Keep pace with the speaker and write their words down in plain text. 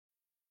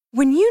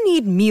When you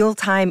need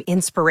mealtime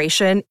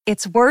inspiration,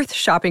 it's worth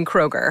shopping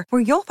Kroger,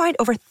 where you'll find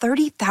over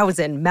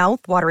 30,000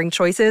 mouth-watering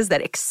choices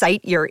that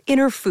excite your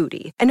inner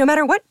foodie. And no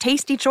matter what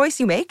tasty choice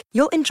you make,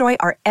 you'll enjoy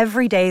our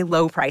everyday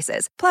low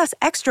prices, plus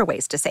extra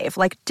ways to save,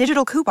 like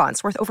digital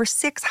coupons worth over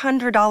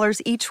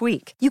 $600 each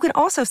week. You can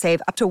also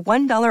save up to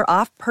 $1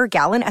 off per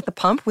gallon at the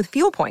pump with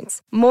fuel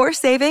points. More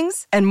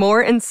savings and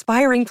more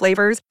inspiring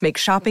flavors make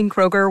shopping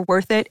Kroger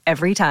worth it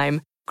every time.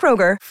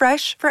 Kroger,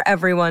 fresh for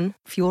everyone.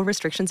 Fuel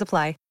restrictions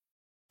apply.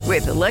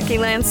 With the Lucky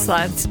Land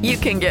Slots, you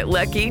can get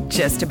lucky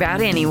just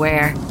about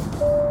anywhere.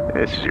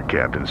 This is your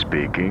captain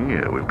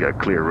speaking. We've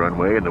got clear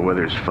runway and the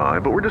weather's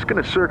fine, but we're just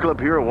going to circle up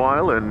here a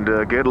while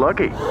and get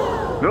lucky.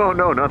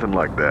 No, nothing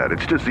like that.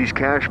 It's just these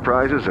cash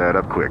prizes add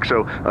up quick.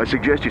 So I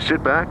suggest you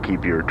sit back,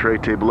 keep your tray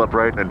table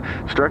upright, and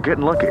start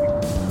getting lucky.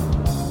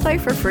 Play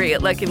for free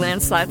at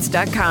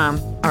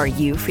LuckyLandSlots.com. Are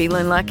you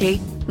feeling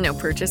lucky? No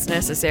purchase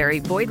necessary.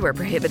 Void where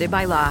prohibited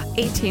by law.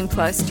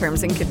 18+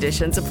 terms and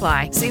conditions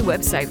apply. See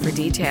website for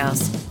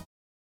details.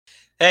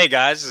 Hey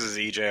guys, this is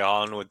EJ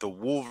Holland with the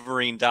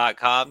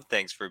Wolverine.com.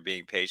 Thanks for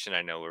being patient.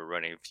 I know we're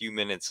running a few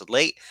minutes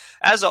late.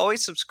 As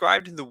always,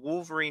 subscribe to the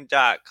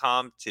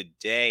Wolverine.com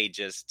today.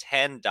 Just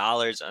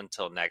 $10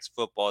 until next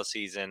football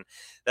season.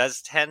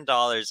 That's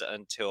 $10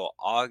 until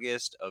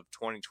August of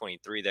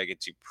 2023. That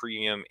gets you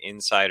premium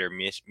insider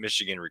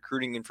Michigan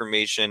recruiting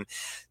information.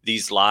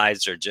 These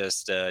lives are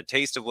just a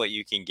taste of what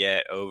you can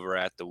get over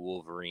at the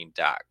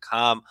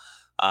Wolverine.com.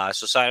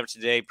 So sign up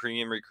today,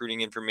 premium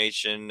recruiting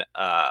information,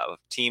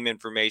 team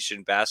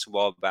information,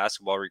 basketball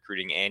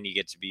recruiting, and you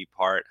get to be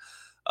part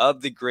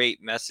of the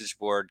great message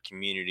board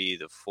community,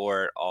 the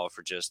Fort, all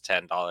for just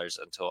 $10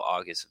 until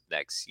August of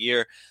next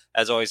year.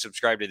 As always,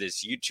 subscribe to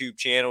this YouTube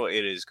channel.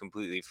 It is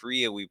completely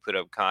free, and we put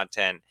up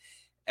content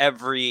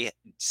every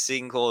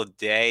single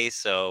day.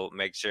 So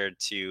make sure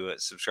to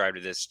subscribe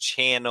to this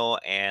channel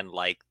and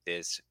like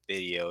this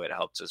video. It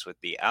helps us with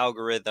the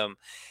algorithm.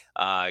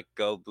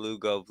 Go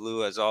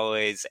blue as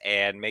always,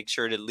 and make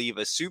sure to leave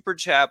a super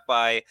chat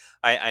by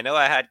I know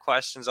I had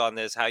questions on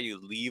this, how you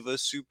leave a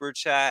super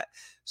chat.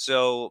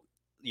 So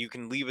you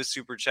can leave a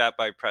super chat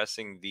by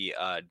pressing the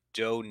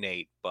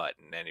donate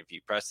button. And if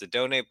you press the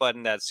donate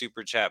button, that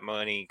super chat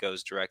money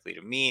goes directly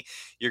to me.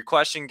 Your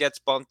question gets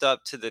bumped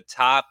up to the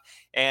top.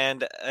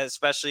 And it's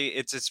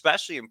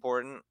especially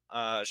important.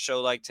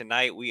 Show like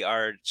tonight, we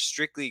are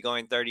strictly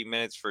going 30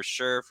 minutes for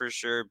sure,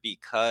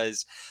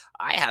 because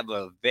I have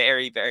a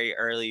very, very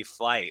early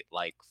flight,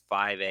 like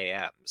 5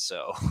 a.m.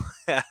 So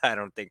I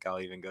don't think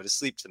I'll even go to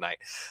sleep tonight.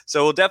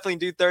 So we'll definitely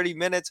do 30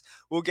 minutes.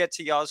 We'll get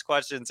to y'all's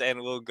questions,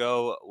 and we'll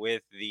go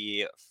with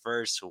the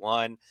first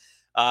one.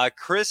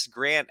 Chris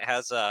Grant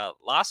has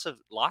lots of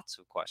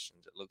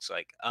questions, it looks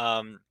like.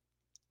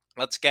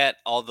 Let's get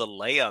all the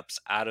layups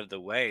out of the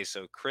way.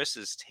 So Chris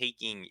is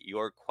taking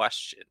your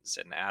questions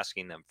and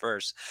asking them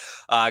first.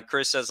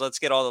 Chris says, let's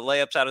get all the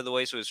layups out of the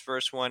way. So his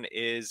first one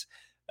is,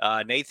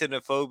 Nathan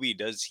Efobi,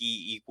 does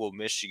he equal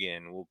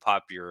Michigan? We'll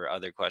pop your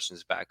other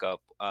questions back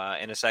up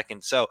in a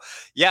second. So,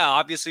 yeah,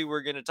 obviously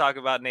we're going to talk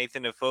about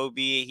Nathan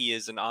Efobi. He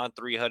is an on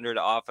 300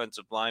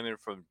 offensive lineman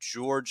from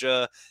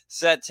Georgia,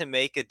 set to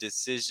make a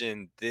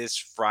decision this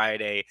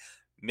Friday.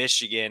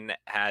 Michigan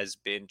has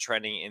been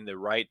trending in the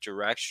right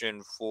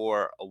direction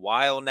for a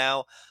while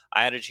now.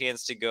 I had a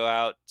chance to go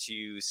out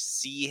to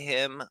see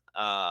him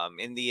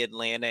in the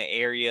Atlanta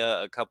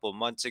area a couple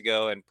months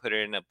ago and put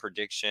in a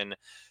prediction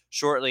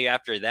shortly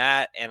after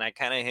that. And I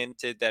kind of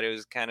hinted that it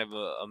was kind of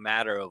a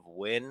matter of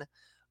when.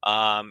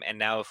 And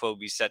now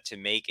Efobi's set to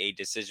make a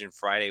decision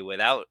Friday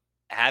without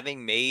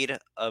having made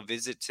a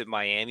visit to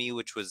Miami,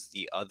 which was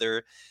the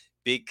other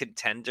big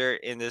contender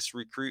in this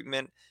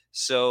recruitment.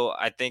 So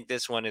I think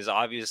this one is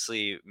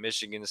obviously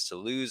Michigan's to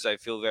lose. I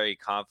feel very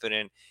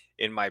confident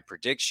in my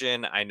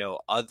prediction. I know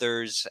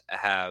others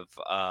have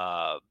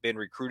been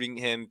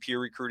peer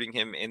recruiting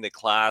him in the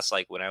class.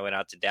 Like when I went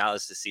out to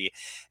Dallas to see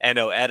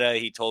Eno Etta,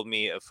 he told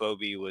me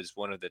Efobi was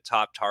one of the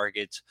top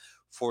targets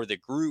for the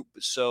group.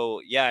 So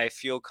yeah, I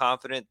feel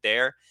confident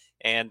there.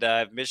 And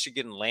if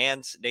Michigan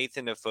lands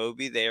Nathan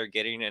Efobi, they are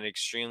getting an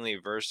extremely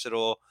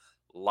versatile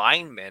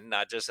lineman,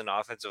 not just an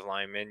offensive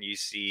lineman. You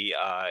see,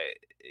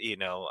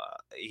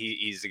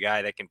 he's the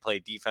guy that can play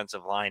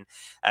defensive line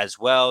as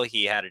well.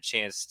 He had a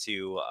chance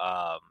to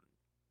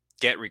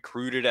get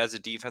recruited as a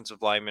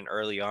defensive lineman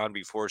early on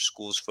before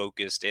schools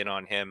focused in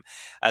on him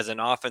as an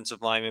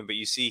offensive lineman. But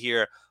you see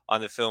here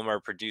on the film,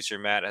 our producer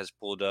Matt has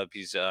pulled up,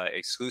 he's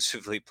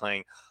exclusively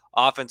playing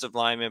offensive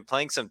lineman,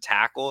 playing some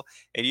tackle.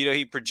 And,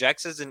 he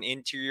projects as an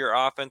interior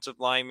offensive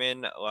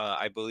lineman.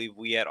 I believe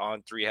we at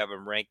On3 have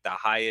him ranked the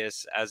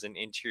highest as an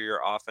interior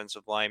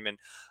offensive lineman.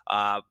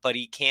 But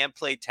he can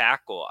play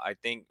tackle. I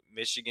think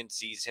Michigan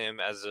sees him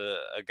as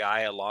a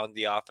guy along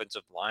the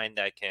offensive line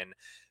that can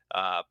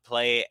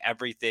play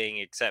everything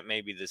except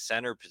maybe the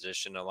center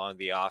position along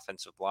the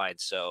offensive line.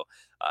 So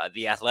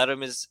the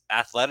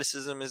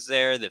athleticism is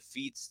there, the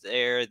feet's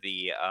there,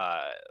 the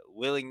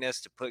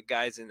willingness to put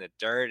guys in the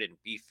dirt and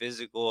be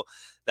physical,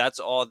 that's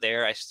all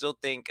there. I still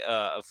think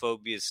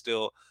Efobi is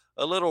still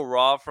a little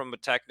raw from a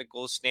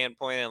technical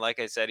standpoint. And like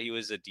I said, he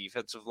was a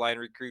defensive line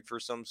recruit for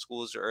some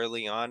schools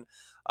early on.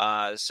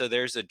 So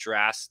there's a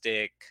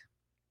drastic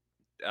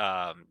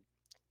um,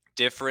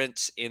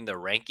 difference in the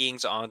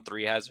rankings.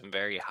 On3 has him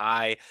very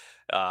high.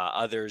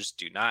 Others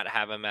do not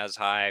have him as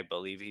high. I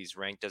believe he's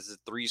ranked as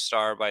a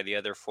 3-star by the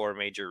other 4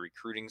 major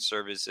recruiting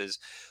services.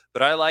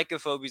 But I like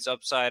Afobi's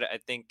upside. I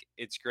think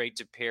it's great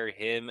to pair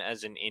him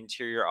as an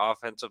interior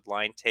offensive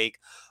line take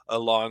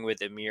along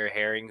with Amir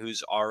Herring,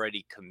 who's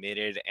already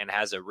committed and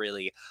has a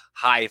really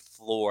high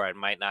floor and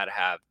might not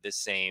have the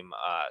same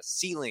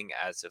ceiling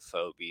as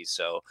Afobi.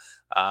 So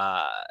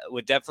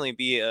would definitely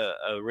be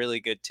a really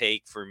good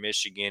take for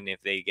Michigan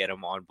if they get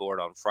him on board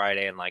on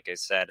Friday. And like I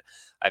said,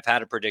 I've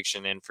had a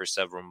prediction in for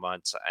several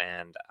months,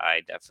 and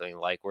I definitely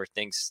like where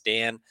things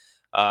stand.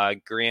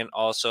 Grant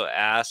also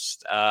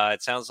asked,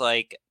 it sounds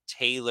like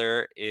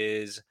Taylor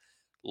is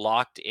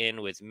locked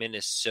in with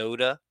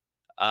Minnesota.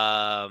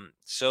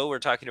 So we're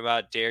talking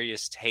about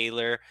Darius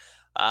Taylor.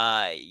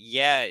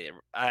 Yeah,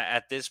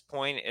 at this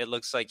point, it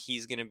looks like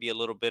he's going to be a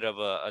little bit of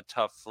a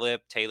tough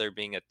flip. Taylor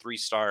being a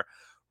 3-star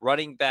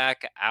running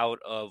back out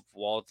of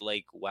Walled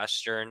Lake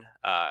Western,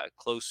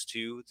 close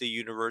to the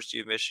University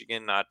of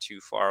Michigan, not too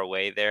far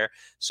away there.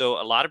 So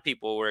a lot of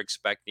people were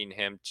expecting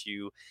him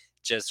to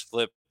just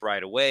flip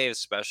right away,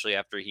 especially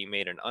after he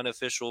made an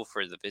unofficial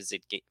for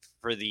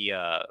the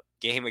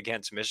game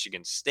against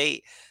Michigan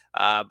State.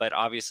 But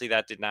obviously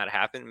that did not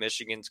happen.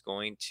 Michigan's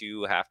going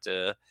to have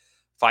to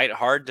fight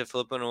hard to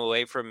flip him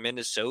away from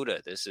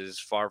Minnesota. This is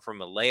far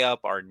from a layup.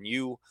 Our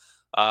new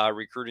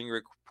recruiting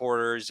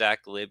reporter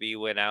Zach Libby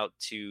went out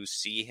to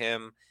see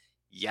him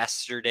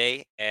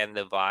yesterday, and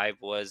the vibe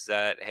was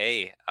that,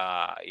 hey,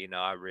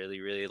 I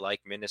really like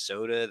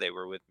Minnesota. They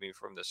were with me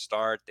from the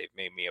start. They've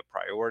made me a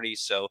priority.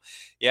 So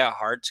yeah,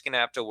 Hart's gonna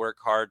have to work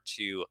hard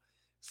to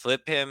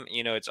flip him.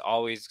 It's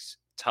always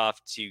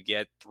tough to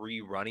get 3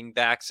 running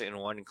backs in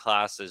one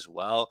class as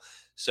well.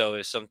 So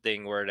if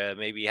something were to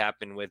maybe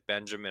happen with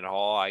Benjamin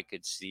Hall, I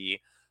could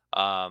see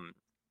um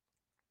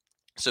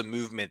some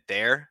movement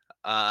there.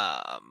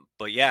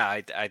 But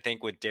yeah, I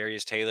think with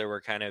Darius Taylor,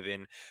 we're kind of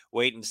in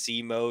wait and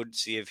see mode,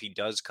 see if he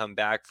does come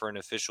back for an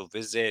official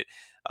visit.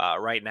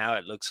 Right now,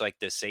 it looks like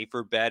the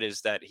safer bet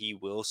is that he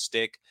will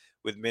stick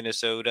with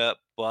Minnesota,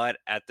 but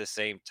at the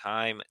same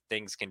time,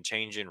 things can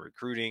change in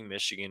recruiting.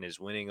 Michigan is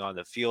winning on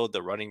the field.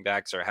 The running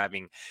backs are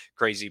having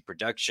crazy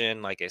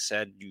production. Like I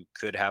said, you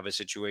could have a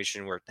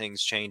situation where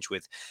things change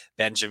with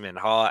Benjamin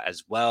Hall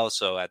as well.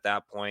 So at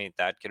that point,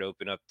 that could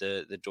open up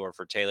the door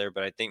for Taylor.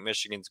 But I think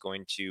Michigan's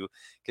going to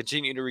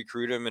continue to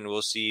recruit him, and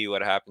we'll see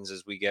what happens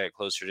as we get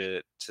closer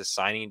to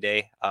signing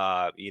day.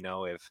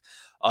 If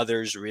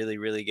others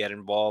really get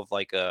involved,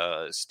 like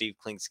Steve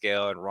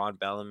Klinkscale and Ron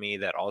Bellamy,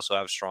 that also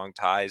have strong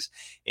ties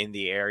in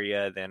the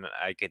area, then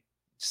I could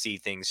see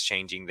things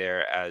changing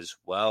there as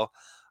well.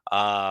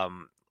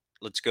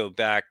 Let's go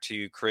back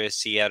to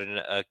Chris. He had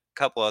a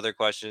couple other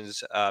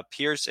questions.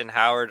 Pierce and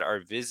Howard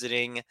are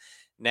visiting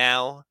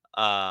now.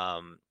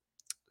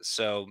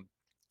 So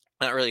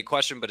not really a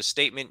question, but a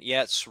statement.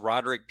 Yes,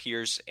 Roderick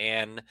Pierce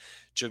and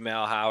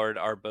Jamel Howard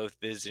are both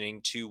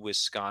visiting 2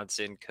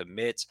 Wisconsin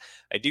commits.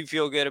 I do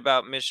feel good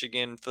about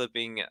Michigan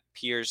flipping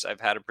Pierce. I've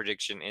had a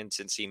prediction in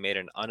since he made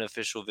an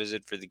unofficial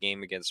visit for the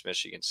game against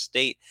Michigan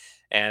State.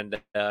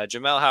 And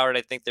Jamel Howard,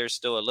 I think there's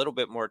still a little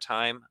bit more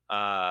time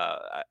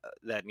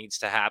that needs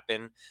to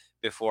happen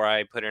before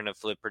I put in a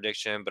flip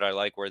prediction, but I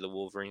like where the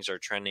Wolverines are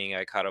trending.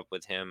 I caught up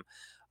with him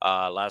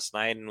last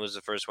night and was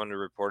the first one to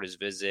report his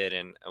visit,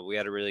 and we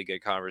had a really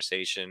good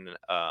conversation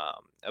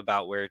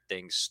about where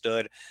things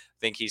stood. I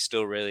think he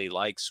still really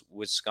likes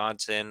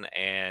Wisconsin,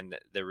 and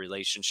the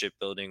relationship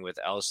building with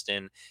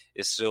Elston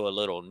is still a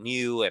little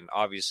new, and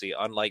obviously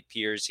unlike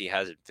Pierce, he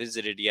hasn't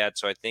visited yet.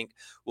 So I think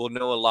we'll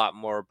know a lot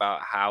more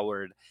about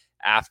Howard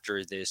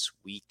after this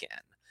weekend.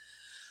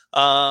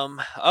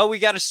 We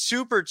got a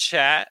super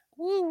chat.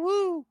 Woo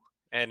woo.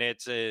 And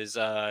it is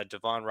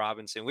Devon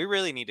Robinson. We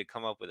really need to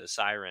come up with a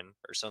siren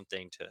or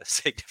something to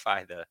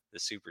signify the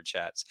super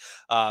chats.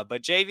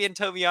 But Javian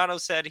Toviano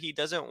said he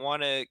doesn't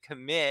want to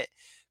commit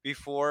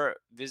before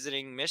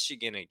visiting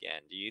Michigan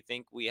again. Do you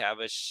think we have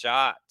a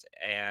shot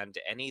and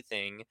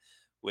anything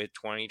with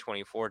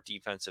 2024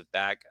 defensive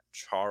back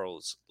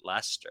Charles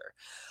Lester?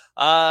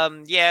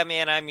 Yeah,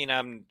 man. I mean,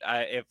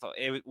 if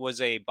it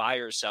was a buy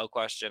or sell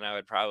question, I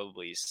would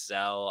probably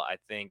sell. I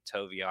think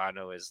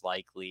Toviano is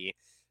likely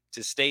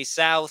to stay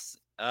south.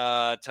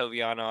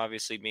 Toviano,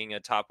 obviously being a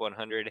top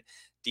 100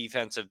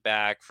 defensive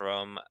back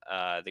from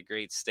the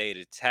great state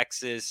of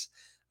Texas.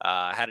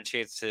 Had a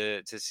chance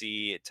to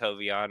see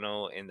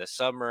Toviano in the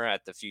summer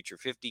at the Future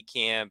 50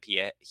 camp.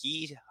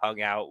 He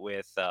hung out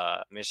with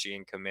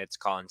Michigan commits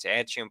Colin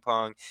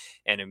Achiampong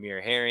and Amir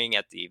Herring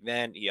at the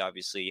event. He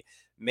obviously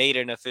made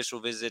an official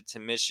visit to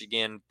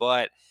Michigan,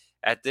 but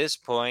at this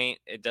point,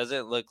 it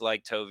doesn't look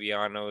like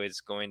Toviano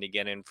is going to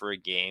get in for a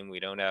game. We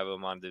don't have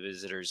him on the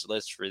visitors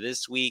list for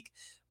this week.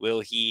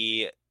 Will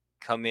he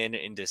come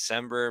in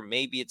December?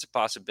 Maybe it's a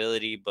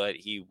possibility, but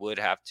he would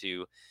have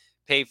to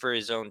pay for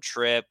his own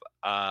trip.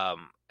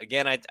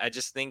 again, I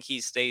just think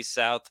he stays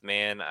south,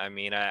 man. I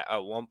mean, at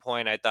one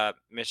point I thought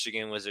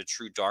Michigan was a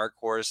true dark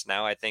horse.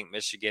 Now I think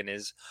Michigan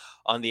is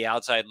on the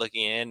outside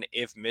looking in.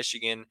 If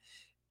Michigan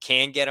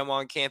can get him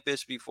on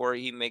campus before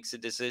he makes a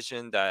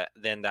decision,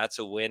 then that's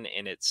a win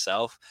in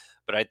itself.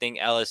 But I think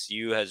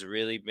LSU has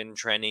really been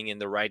trending in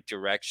the right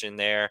direction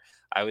there.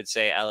 I would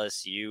say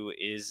LSU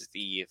is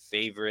the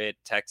favorite.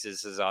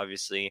 Texas has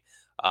obviously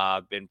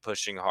been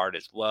pushing hard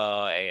as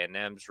well.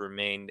 A&M's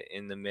remained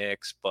in the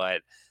mix,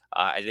 but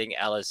I think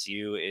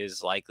LSU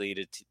is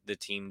likely the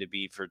team to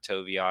beat for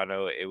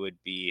Toviano. It would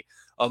be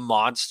a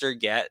monster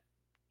get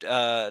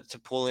to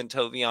pull in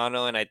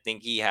Toviano, and I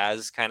think he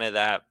has kind of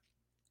that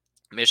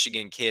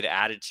Michigan kid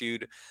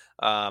attitude.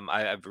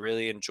 I've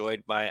really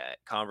enjoyed my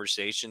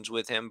conversations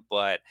with him,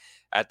 but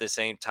at the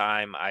same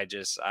time, I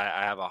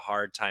have a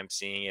hard time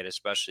seeing it,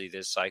 especially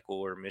this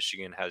cycle where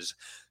Michigan has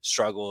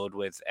struggled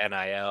with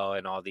NIL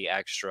and all the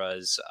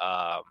extras.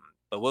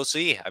 But we'll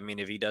see. I mean,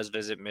 if he does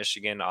visit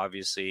Michigan,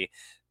 obviously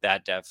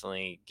that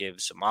definitely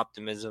gives some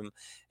optimism.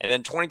 And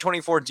then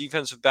 2024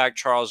 defensive back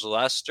Charles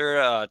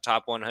Lester,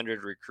 top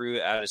 100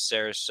 recruit out of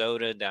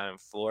Sarasota down in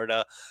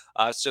Florida.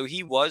 So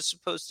he was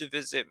supposed to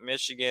visit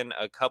Michigan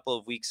a couple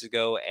of weeks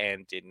ago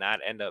and did not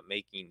end up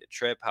making the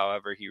trip.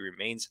 However, he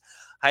remains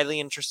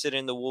highly interested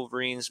in the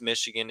Wolverines.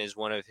 Michigan is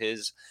one of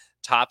his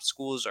top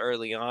schools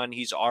early on.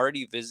 He's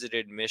already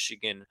visited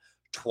Michigan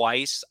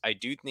twice. I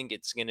do think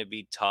it's going to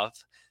be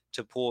tough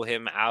to pull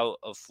him out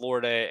of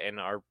Florida, and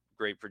our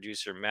great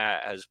producer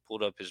Matt has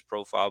pulled up his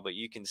profile, but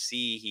you can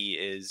see he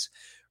is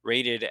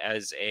rated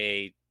as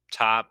a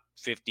top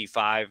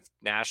 55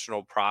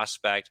 national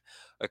prospect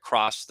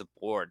across the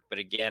board. But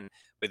again,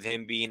 with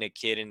him being a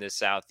kid in the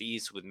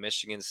Southeast, with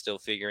Michigan still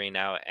figuring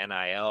out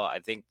NIL, I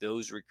think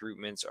those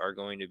recruitments are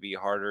going to be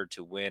harder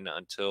to win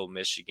until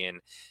Michigan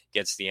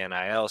gets the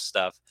NIL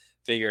stuff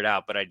figured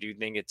out. But I do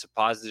think it's a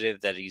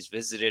positive that he's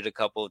visited a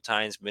couple of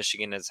times.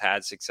 Michigan has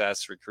had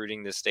success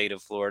recruiting the state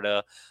of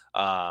Florida.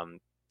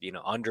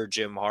 Under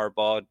Jim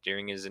Harbaugh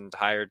during his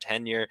entire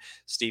tenure.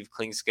 Steve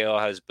Klingscale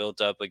has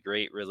built up a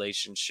great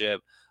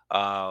relationship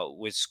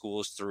with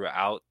schools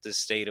throughout the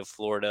state of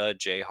Florida.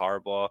 Jay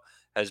Harbaugh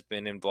has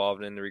been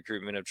involved in the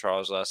recruitment of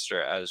Charles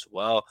Lester as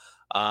well.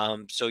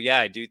 So yeah,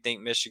 I do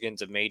think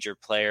Michigan's a major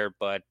player,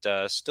 but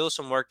still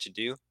some work to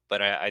do.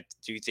 But I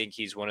do think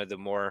he's one of the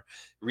more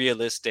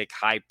realistic,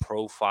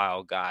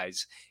 high-profile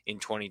guys in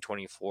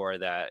 2024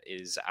 that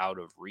is out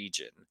of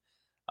region.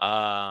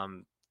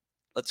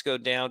 Let's go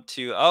down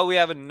to, we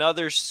have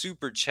another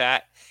super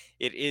chat.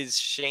 It is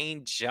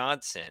Shane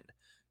Johnson.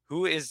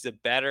 Who is the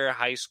better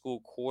high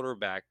school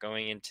quarterback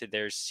going into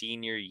their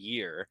senior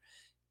year?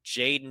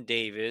 Jaden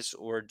Davis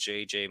or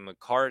JJ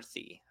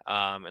McCarthy?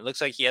 It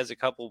looks like he has a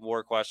couple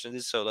more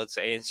questions, so let's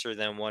answer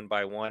them one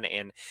by one.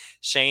 And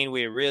Shane,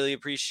 we really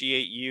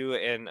appreciate you,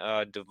 and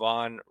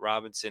Devon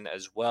Robinson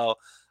as well,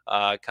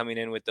 coming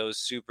in with those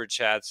super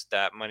chats.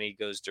 That money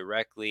goes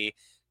directly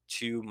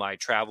to my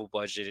travel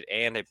budget,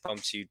 and it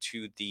bumps you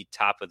to the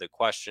top of the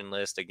question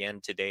list. Again,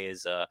 today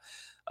is a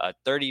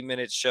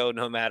 30-minute show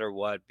no matter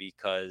what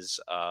because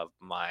of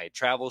my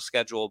travel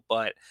schedule.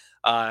 But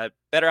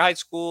better high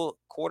school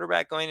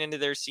quarterback going into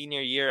their senior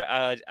year,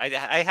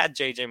 I had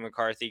JJ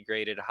McCarthy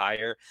graded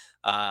higher.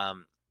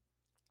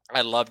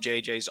 I love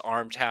JJ's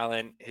arm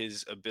talent,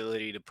 his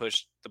ability to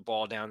push the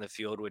ball down the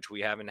field, which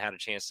we haven't had a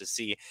chance to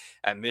see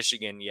at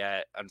Michigan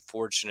yet,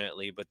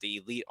 unfortunately. But the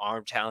elite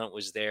arm talent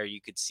was there. You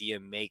could see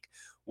him make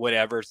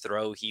whatever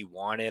throw he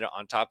wanted.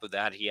 On top of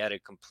that, he had a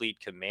complete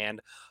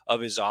command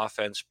of his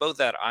offense, both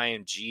at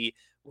IMG,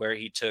 where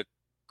he took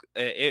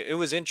it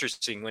was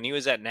interesting when he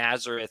was at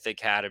Nazareth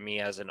Academy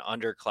as an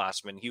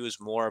underclassman. He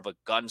was more of a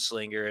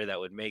gunslinger that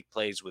would make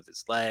plays with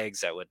his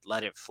legs, that would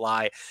let it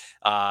fly.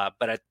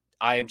 But at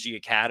IMG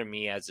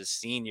Academy as a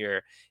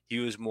senior, he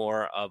was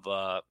more of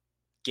a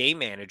game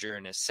manager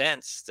in a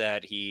sense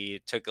that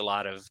he took a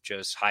lot of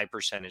just high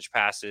percentage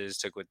passes,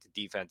 took what the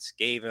defense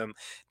gave him,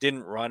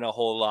 didn't run a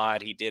whole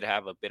lot. He did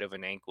have a bit of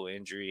an ankle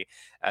injury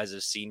as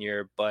a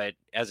senior, but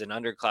as an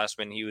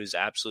underclassman, he was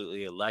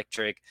absolutely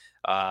electric,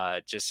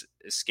 just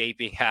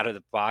escaping out of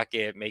the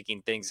pocket,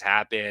 making things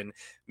happen,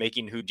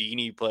 making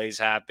Houdini plays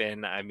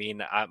happen. I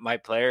mean, my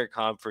player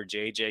comp for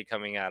JJ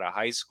coming out of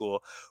high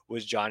school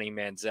was Johnny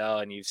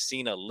Manziel, and you've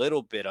seen a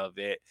little bit of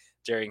it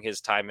during his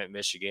time at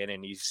Michigan,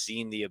 and you've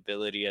seen the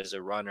ability as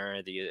a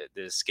runner, the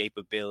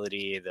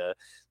escapability, the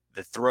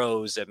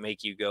throws that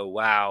make you go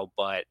wow.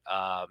 But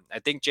I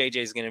think JJ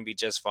is going to be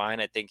just fine.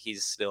 I think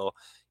he's still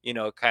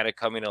kind of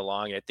coming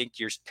along. I think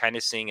you're kind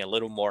of seeing a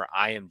little more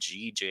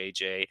IMG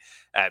JJ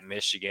at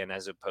Michigan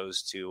as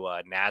opposed to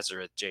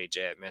Nazareth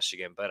JJ at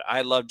Michigan. But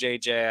I love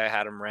JJ. I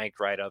had him ranked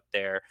right up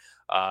there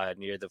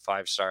near the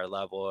 5-star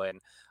level. And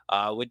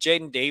with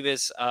Jaden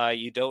Davis,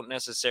 you don't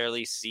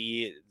necessarily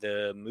see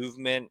the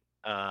movement.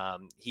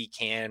 He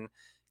can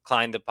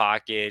climb the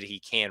pocket. He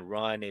can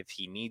run if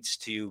he needs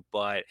to,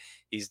 but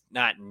he's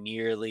not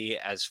nearly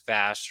as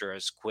fast or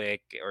as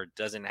quick or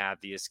doesn't have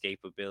the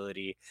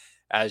escapability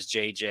as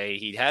JJ.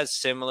 He has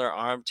similar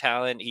arm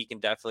talent. He can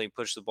definitely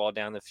push the ball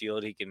down the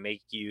field. He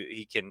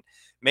can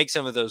make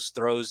some of those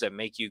throws that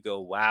make you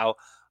go, wow.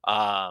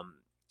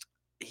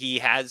 He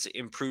has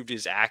improved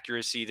his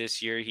accuracy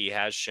this year. He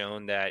has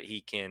shown that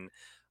he can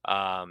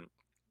um,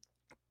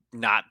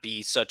 not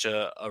be such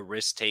a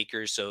risk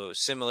taker. So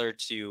similar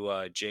to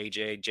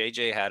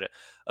JJ had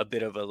a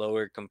bit of a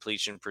lower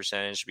completion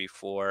percentage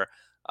before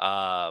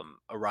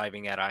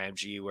arriving at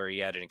IMG, where he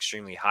had an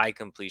extremely high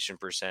completion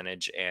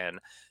percentage and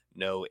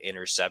no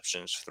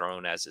interceptions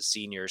thrown as a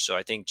senior. So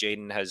I think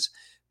Jaden has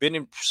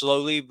been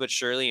slowly but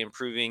surely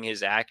improving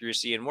his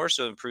accuracy and more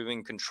so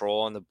improving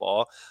control on the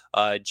ball.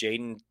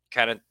 Jaden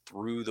kind of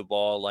threw the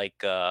ball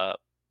like a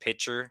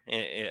pitcher,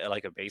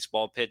 like a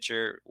baseball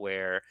pitcher,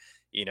 where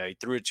he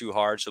threw it too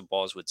hard, so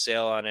balls would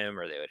sail on him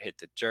or they would hit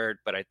the dirt.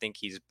 But I think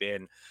he's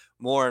been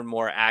more and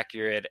more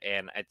accurate.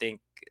 And I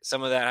think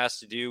some of that has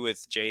to do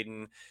with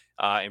Jaden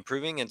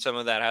improving, and some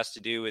of that has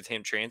to do with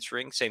him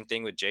transferring. Same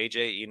thing with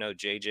JJ.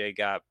 JJ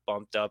got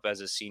bumped up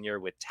as a senior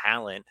with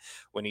talent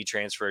when he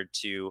transferred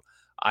to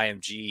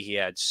IMG. He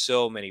had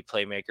so many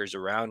playmakers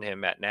around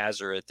him at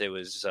Nazareth. It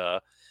was,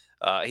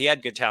 he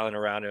had good talent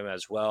around him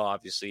as well.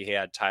 Obviously, he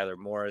had Tyler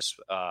Morris.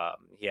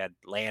 He had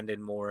Landon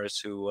Morris,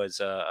 who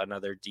was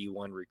another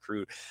D1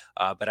 recruit.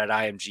 But at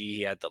IMG,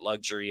 he had the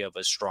luxury of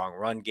a strong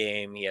run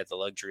game. He had the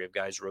luxury of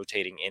guys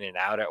rotating in and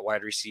out at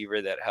wide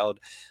receiver that held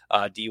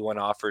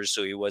D1 offers,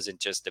 so he wasn't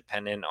just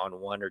dependent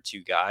on one or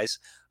two guys.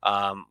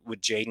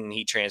 With Jaden,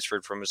 he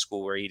transferred from a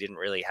school where he didn't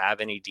really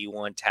have any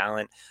D1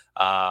 talent.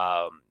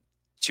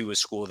 To a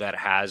school that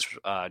has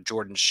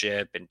Jordan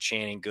Shipp and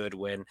Channing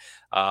Goodwin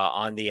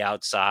on the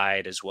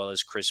outside, as well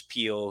as Chris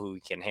Peel, who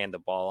can hand the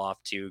ball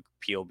off to.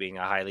 Peel being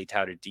a highly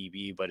touted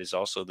DB, but is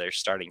also their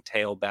starting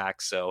tailback.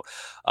 So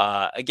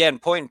again,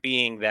 point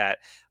being that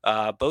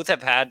both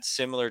have had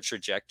similar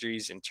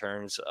trajectories in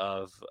terms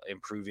of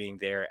improving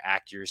their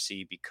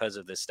accuracy because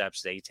of the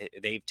steps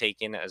they've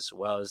taken, as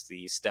well as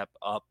the step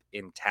up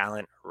in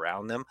talent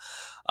around them.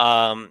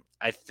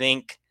 I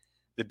think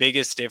the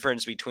biggest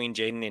difference between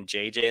Jaden and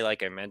JJ,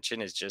 like I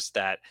mentioned, is just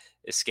that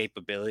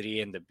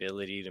escapability and the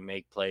ability to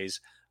make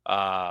plays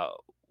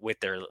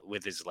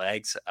with his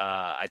legs.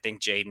 I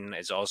think Jaden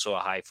is also a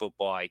high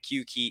football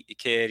IQ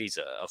kid. He's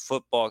a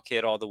football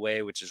kid all the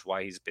way, which is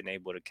why he's been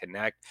able to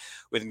connect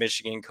with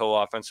Michigan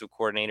co-offensive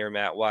coordinator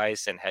Matt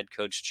Weiss and head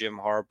coach Jim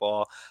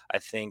Harbaugh. I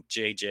think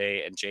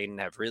JJ and Jaden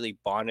have really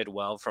bonded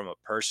well from a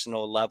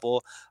personal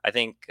level. I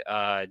think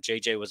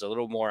JJ was a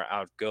little more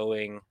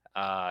outgoing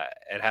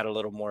and had a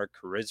little more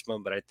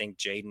charisma, but I think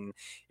Jaden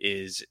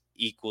is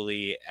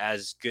equally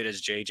as good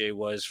as JJ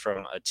was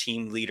from a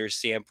team leader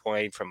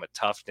standpoint, from a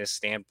toughness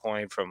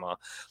standpoint, from a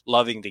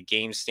loving the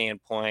game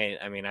standpoint.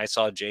 I mean, I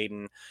saw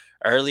Jaden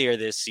earlier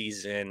this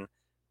season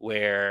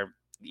where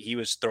he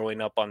was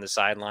throwing up on the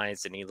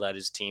sidelines and he led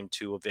his team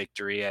to a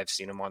victory. I've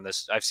seen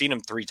him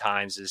 3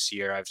 times this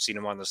year. I've seen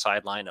him on the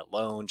sideline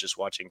alone, just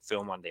watching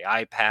film on the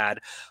iPad,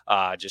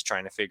 just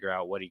trying to figure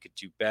out what he could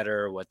do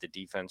better, what the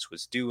defense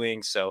was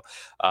doing. So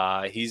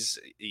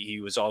he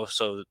was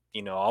also,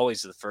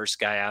 always the first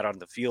guy out on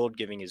the field,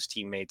 giving his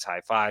teammates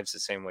high fives the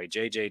same way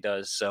JJ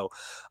does. So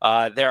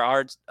there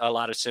are a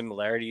lot of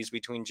similarities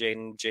between Jaden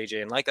and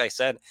JJ. And like I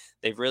said,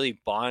 they've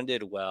really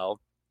bonded well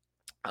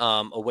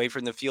away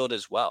from the field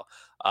as well.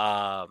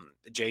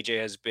 JJ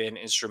has been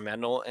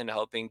instrumental in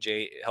helping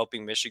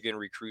Michigan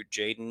recruit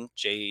Jaden.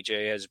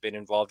 JJ has been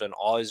involved in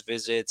all his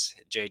visits.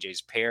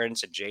 JJ's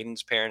parents and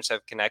Jaden's parents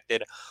have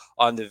connected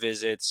on the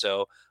visits.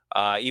 So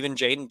even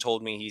Jaden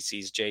told me he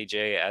sees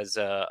JJ as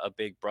a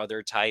big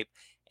brother type,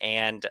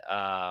 and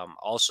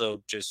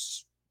also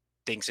just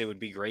thinks it would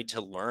be great to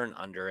learn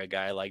under a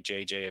guy like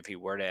JJ if he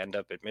were to end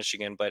up at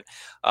Michigan. But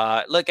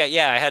I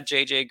had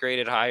JJ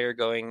graded higher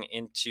going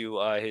into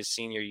his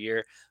senior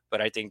year,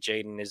 but I think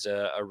Jaden is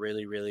a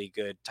really, really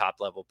good top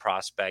level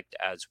prospect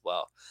as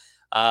well.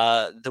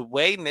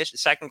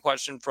 Second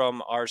question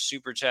from our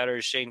super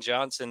chatter, Shane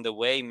Johnson, the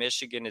way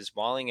Michigan is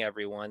mauling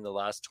everyone the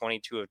last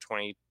 22 of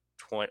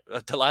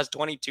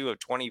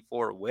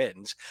 24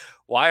 wins,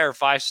 why are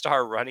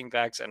 5-star running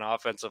backs and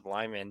offensive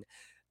linemen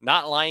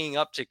not lining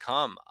up to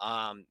come?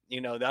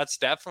 That's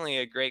definitely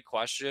a great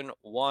question.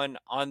 One,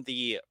 on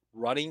the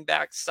running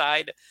back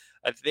side,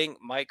 I think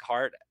Mike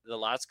Hart the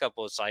last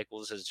couple of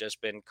cycles has just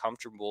been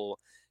comfortable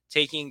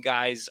taking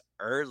guys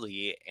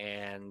early,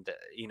 and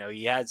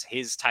he has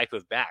his type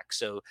of back.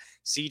 So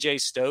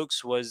CJ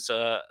Stokes was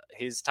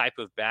his type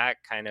of back,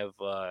 kind of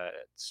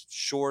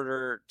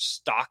shorter,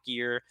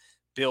 stockier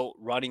built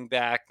running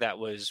back that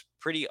was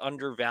pretty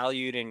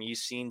undervalued, and you've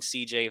seen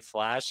CJ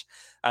flash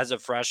as a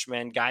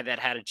freshman, guy that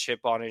had a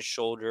chip on his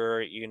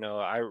shoulder.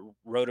 I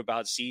wrote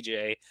about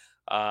CJ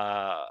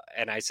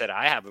and I said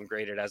I have him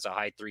graded as a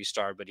high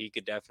 3-star, but he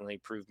could definitely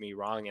prove me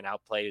wrong and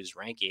outplay his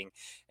ranking.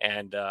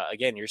 And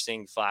again, you're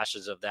seeing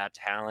flashes of that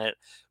talent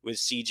with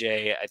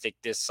CJ. I think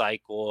this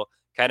cycle,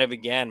 kind of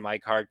again,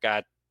 Mike Hart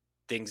got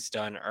things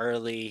done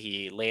early.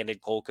 He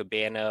landed Cole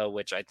Cabana,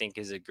 which I think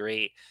is a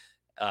great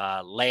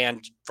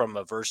land from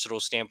a versatile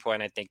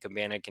standpoint. I think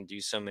Cabana can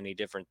do so many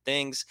different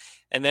things.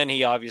 And then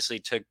he obviously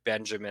took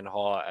Benjamin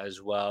Hall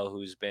as well,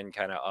 who's been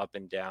kind of up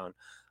and down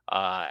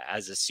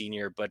as a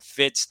senior, but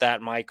fits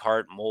that Mike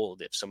Hart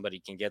mold. If somebody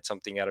can get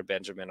something out of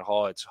Benjamin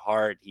Hall, it's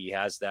Hart. He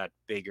has that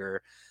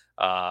bigger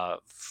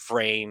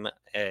frame.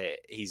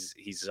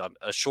 He's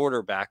a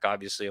shorter back,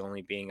 obviously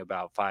only being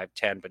about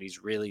 5'10", but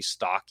he's really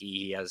stocky.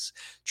 He has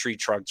tree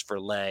trunks for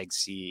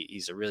legs.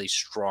 He's a really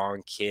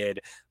strong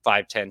kid,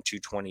 5'10",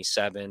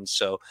 227.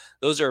 So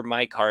those are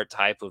Mike Hart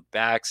type of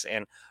backs.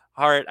 And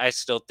Hart, I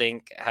still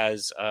think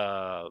has,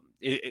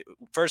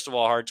 first of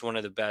all, Hart's one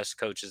of the best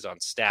coaches on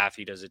staff.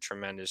 He does a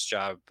tremendous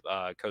job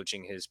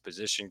coaching his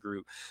position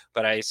group,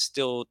 but I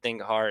still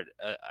think Hart,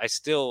 I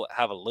still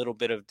have a little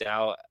bit of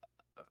doubt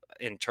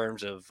in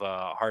terms of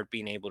Hart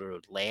being able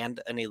to land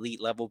an elite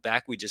level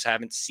back. We just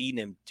haven't seen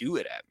him do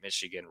it at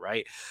Michigan,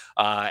 right?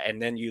 And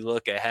then you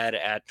look ahead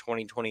at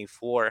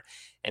 2024,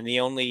 and the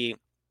only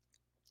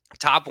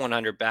top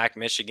 100 back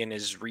Michigan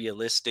is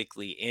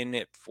realistically in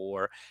it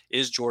for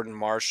is Jordan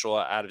Marshall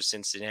out of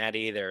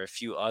Cincinnati. There are a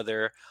few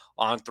other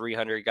on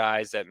 300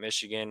 guys that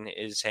Michigan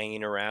is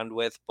hanging around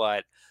with,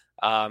 but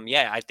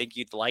I think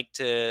you'd like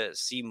to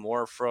see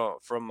more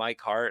from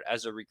Mike Hart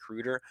as a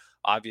recruiter.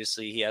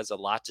 Obviously, he has a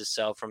lot to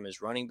sell from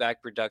his running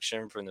back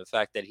production, from the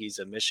fact that he's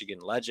a Michigan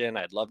legend.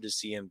 I'd love to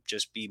see him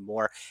just be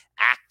more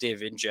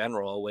active in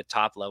general with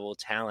top level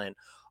talent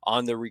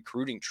on the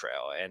recruiting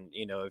trail. And,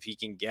 if he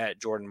can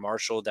get Jordan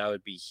Marshall, that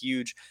would be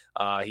huge.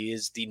 He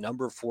is the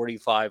number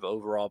 45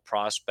 overall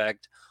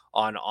prospect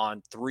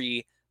on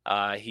 3.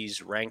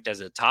 He's ranked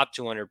as a top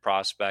 200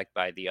 prospect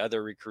by the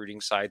other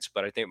recruiting sites,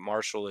 but I think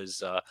Marshall is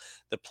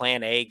the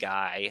plan A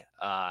guy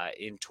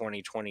in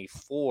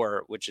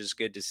 2024, which is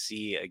good to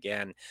see.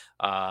 Again,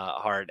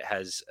 Hart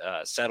has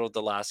settled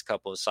the last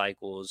couple of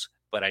cycles,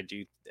 but I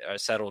do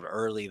settled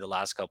early the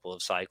last couple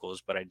of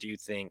cycles, but I do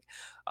think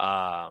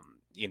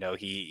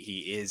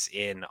he is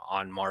in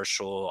on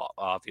Marshall.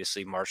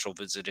 Obviously, Marshall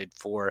visited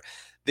for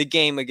the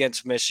game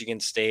against Michigan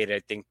State. I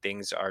think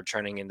things are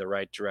turning in the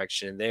right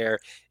direction there.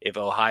 If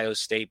Ohio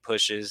State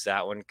pushes,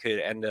 that one could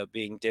end up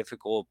being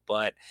difficult.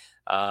 But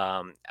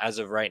as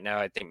of right now,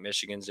 I think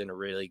Michigan's in a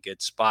really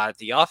good spot.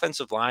 The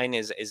offensive line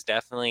is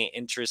definitely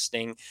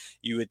interesting.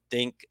 You would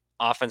think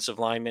offensive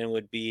linemen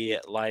would be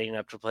lining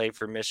up to play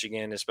for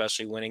Michigan,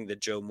 especially winning the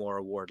Joe Moore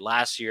Award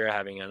last year,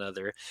 having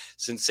another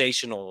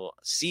sensational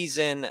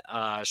season.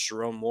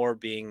 Sharon Moore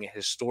being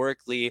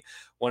historically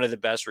one of the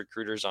best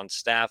recruiters on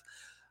staff.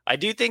 I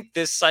do think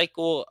this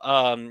cycle,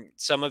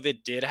 some of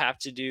it did have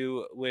to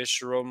do with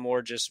Sharon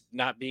Moore just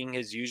not being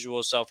his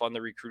usual self on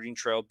the recruiting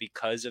trail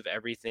because of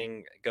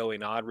everything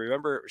going on.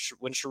 Remember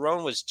when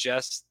Sharon was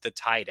just the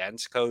tight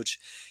ends coach,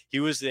 he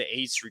was the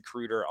ace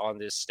recruiter on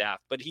this staff,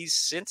 but he's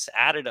since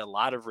added a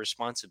lot of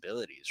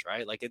responsibilities,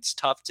 right? Like, it's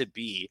tough to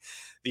be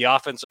the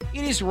offensive.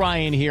 It is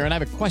Ryan here, and I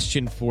have a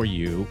question for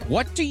you.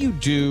 What do you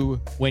do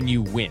when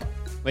you win?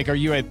 Like, are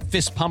you a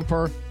fist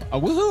pumper, a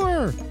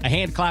woohooer, a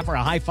hand clapper,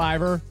 a high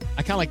fiver?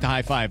 I kind of like the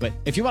high five, but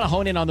if you want to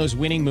hone in on those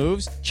winning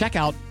moves, check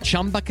out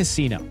Chumba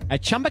Casino.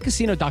 At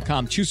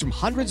ChumbaCasino.com, choose from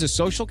hundreds of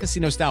social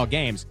casino style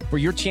games for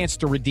your chance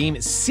to redeem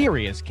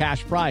serious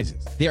cash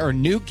prizes. There are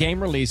new game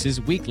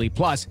releases weekly,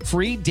 plus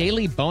free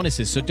daily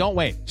bonuses. So don't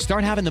wait.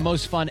 Start having the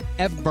most fun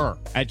ever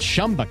at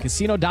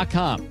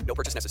ChumbaCasino.com. No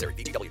purchase necessary.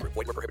 VGW Group.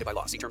 Void where prohibited by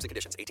law. See terms and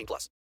conditions. 18+.